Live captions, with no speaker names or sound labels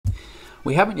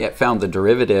We haven't yet found the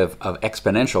derivative of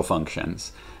exponential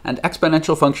functions. And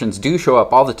exponential functions do show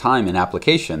up all the time in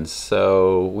applications,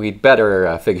 so we'd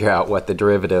better figure out what the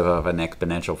derivative of an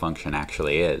exponential function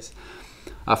actually is.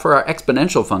 For our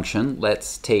exponential function,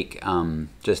 let's take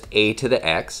just a to the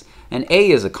x, and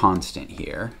a is a constant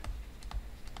here.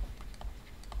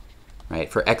 Right?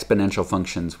 For exponential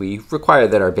functions, we require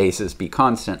that our bases be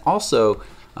constant. Also,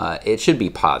 it should be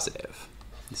positive,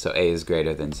 so a is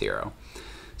greater than 0.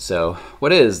 So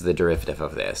what is the derivative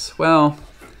of this? Well,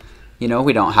 you know,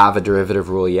 we don't have a derivative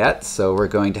rule yet, so we're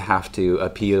going to have to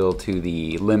appeal to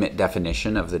the limit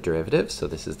definition of the derivative. So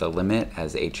this is the limit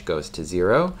as h goes to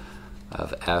 0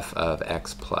 of f of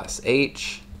x plus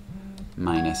h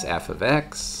minus f of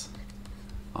x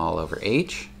all over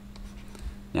h.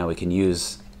 Now we can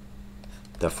use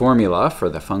the formula for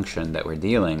the function that we're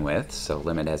dealing with. So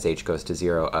limit as h goes to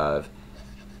 0 of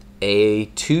a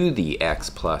to the x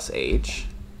plus h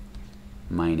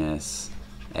minus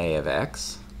a of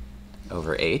x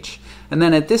over h. And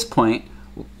then at this point,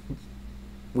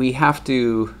 we have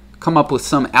to come up with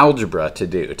some algebra to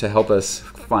do to help us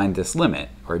find this limit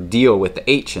or deal with the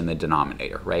h in the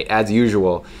denominator, right? As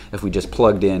usual, if we just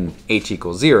plugged in h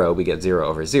equals 0, we get 0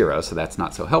 over 0, so that's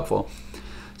not so helpful.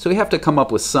 So we have to come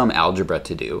up with some algebra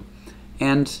to do.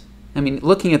 And I mean,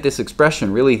 looking at this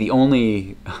expression, really the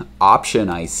only option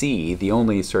I see, the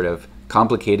only sort of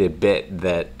complicated bit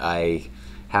that I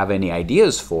have any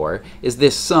ideas for, is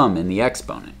this sum in the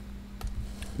exponent.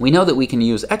 We know that we can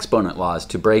use exponent laws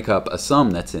to break up a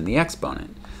sum that's in the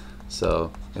exponent.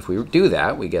 So if we do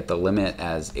that, we get the limit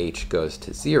as h goes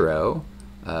to 0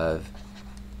 of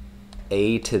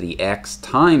a to the x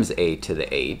times a to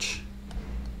the h.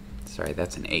 Sorry,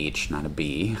 that's an h, not a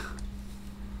b.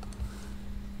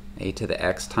 A to the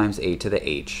x times a to the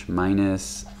h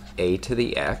minus a to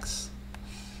the x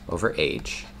over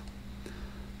h.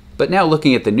 But now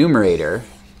looking at the numerator,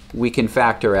 we can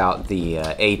factor out the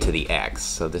a to the x.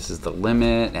 So this is the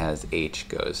limit as h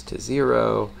goes to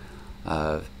 0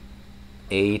 of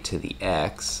a to the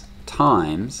x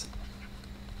times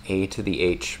a to the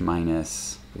h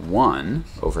minus 1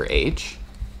 over h.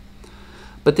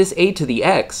 But this a to the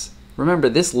x, remember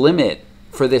this limit,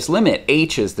 for this limit,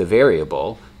 h is the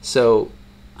variable. So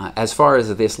as far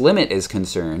as this limit is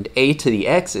concerned, a to the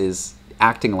x is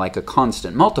acting like a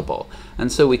constant multiple.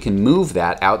 And so we can move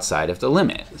that outside of the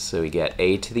limit. So we get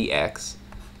a to the x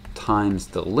times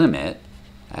the limit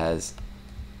as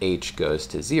h goes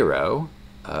to 0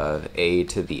 of a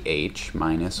to the h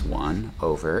minus 1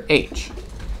 over h.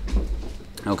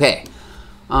 Okay.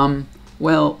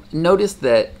 Well, notice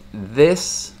that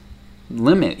this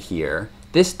limit here,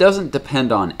 this doesn't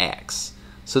depend on x.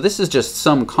 So this is just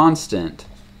some constant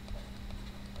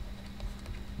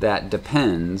that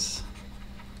depends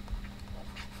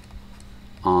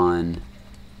on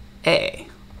a.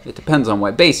 It depends on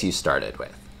what base you started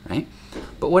with, right?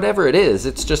 But whatever it is,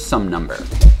 it's just some number.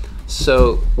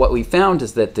 So what we found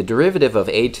is that the derivative of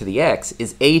a to the x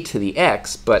is a to the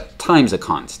x, but times a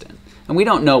constant. And we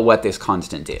don't know what this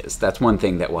constant is. That's one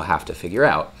thing that we'll have to figure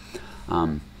out.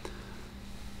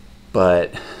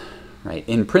 But right,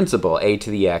 in principle, a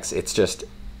to the x, it's just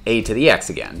a to the x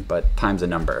again, but times a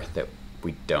number that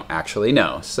we don't actually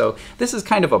know. So this is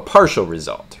kind of a partial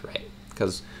result, right?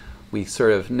 Because we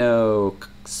sort of know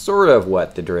sort of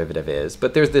what the derivative is,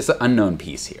 but there's this unknown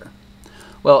piece here.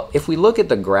 Well, if we look at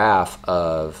the graph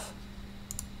of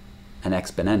an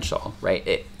exponential,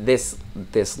 right, this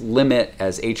limit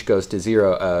as h goes to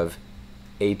 0 of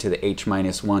a to the h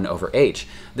minus 1 over h,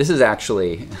 this is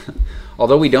actually,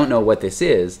 although we don't know what this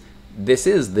is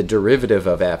the derivative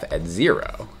of f at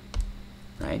 0,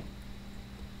 right?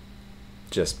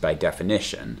 Just by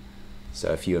definition.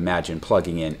 So if you imagine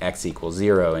plugging in x equals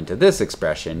 0 into this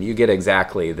expression, you get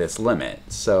exactly this limit.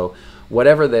 So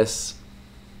whatever this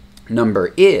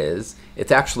number is,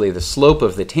 it's actually the slope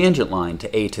of the tangent line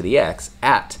to a to the x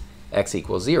at x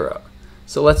equals 0.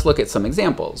 So let's look at some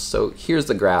examples. So here's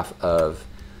the graph of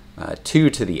 2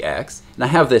 to the x. And I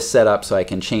have this set up so I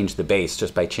can change the base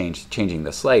just by changing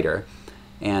the slider.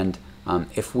 And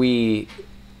if we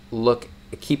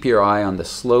keep your eye on the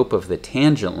slope of the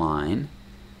tangent line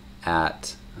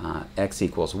at x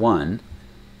equals 1.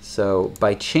 So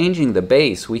by changing the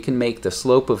base, we can make the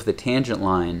slope of the tangent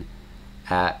line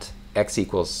at x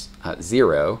equals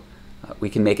 0. We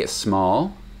can make it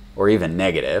small, or even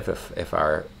negative if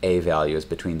our a value is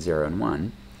between 0 and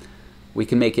 1. We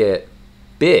can make it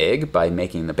big by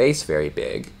making the base very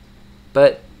big.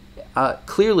 But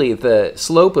clearly the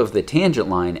slope of the tangent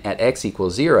line at x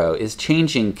equals 0 is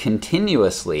changing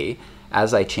continuously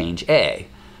as I change a.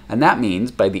 And that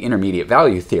means, by the intermediate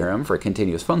value theorem for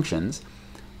continuous functions,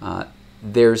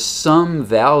 there's some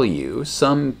value,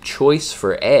 some choice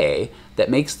for a, that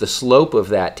makes the slope of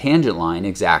that tangent line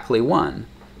exactly 1.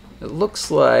 It looks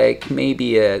like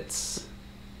maybe it's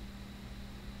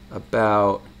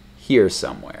about here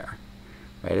somewhere.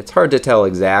 Right? It's hard to tell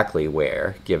exactly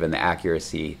where, given the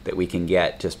accuracy that we can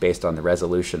get just based on the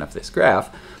resolution of this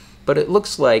graph, but it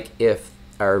looks like if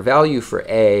our value for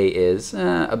a is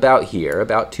about here,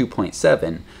 about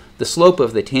 2.7, the slope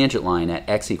of the tangent line at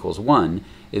x equals 1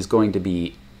 is going to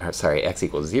be, x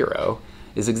equals 0,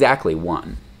 is exactly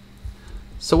 1.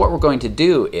 So what we're going to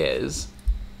do is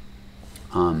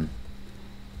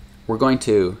we're going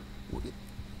to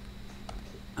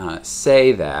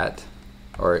say that,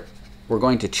 or we're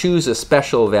going to choose a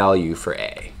special value for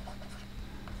a.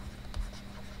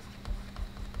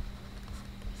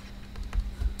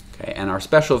 Okay, and our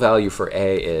special value for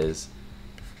a is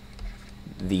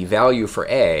the value for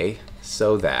a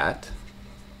so that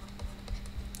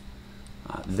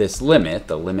this limit,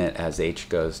 the limit as h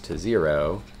goes to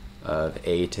 0 of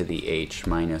a to the h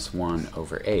minus 1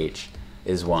 over h,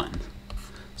 is 1.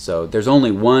 So there's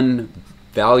only one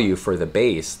value for the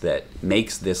base that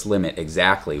makes this limit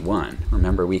exactly 1.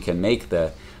 Remember, we can make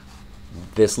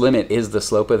this limit is the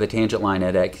slope of the tangent line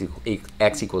at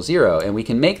x equals 0, and we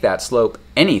can make that slope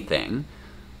anything.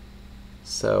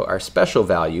 So our special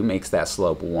value makes that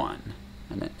slope 1.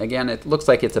 And again, it looks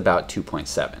like it's about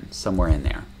 2.7, somewhere in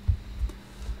there.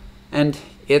 And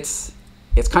it's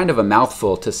kind of a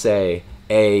mouthful to say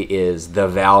a is the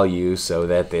value so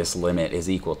that this limit is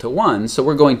equal to 1. So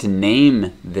we're going to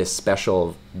name this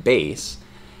special base,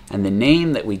 and the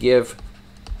name that we give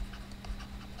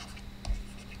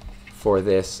for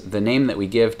this, the name that we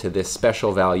give to this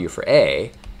special value for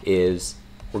a is,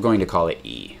 we're going to call it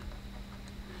e.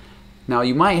 Now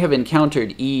you might have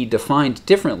encountered e defined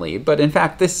differently, but in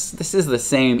fact this is the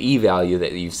same e value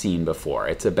that you've seen before.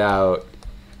 It's about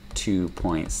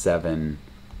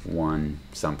 2.71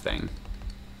 something.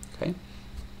 Okay?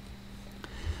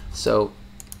 So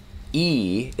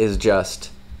e is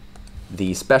just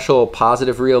the special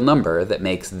positive real number that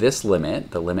makes this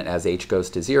limit, the limit as h goes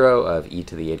to 0 of e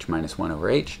to the h minus 1 over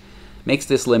h, makes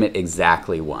this limit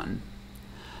exactly 1.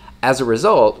 As a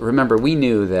result, remember, we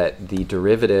knew that the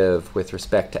derivative with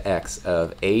respect to x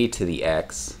of a to the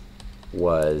x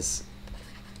was,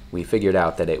 we figured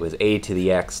out that it was a to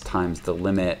the x times the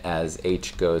limit as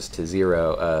h goes to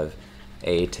 0 of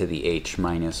a to the h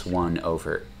minus 1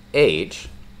 over h.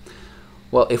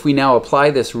 Well, if we now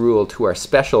apply this rule to our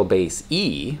special base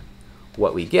e,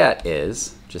 what we get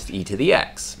is just e to the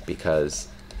x, because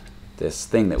this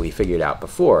thing that we figured out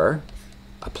before,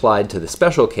 applied to the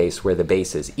special case where the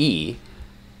base is e,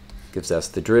 gives us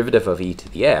the derivative of e to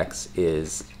the x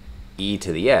is e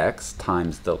to the x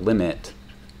times the limit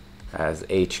as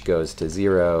h goes to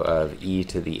 0 of e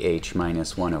to the h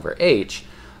minus 1 over h.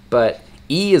 But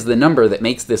e is the number that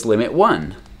makes this limit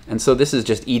 1. And so this is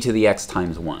just e to the x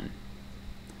times 1.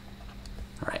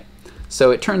 All right.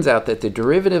 So it turns out that the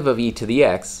derivative of e to the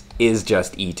x is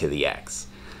just e to the x.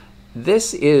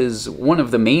 This is one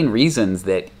of the main reasons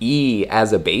that e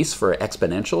as a base for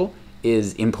exponential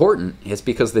is important. It's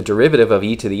because the derivative of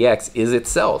e to the x is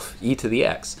itself e to the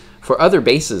x. For other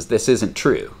bases, this isn't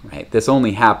true, right? This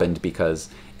only happened because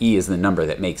e is the number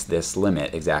that makes this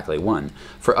limit exactly 1.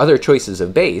 For other choices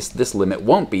of base, this limit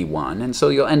won't be 1, and so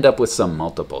you'll end up with some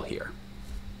multiple here.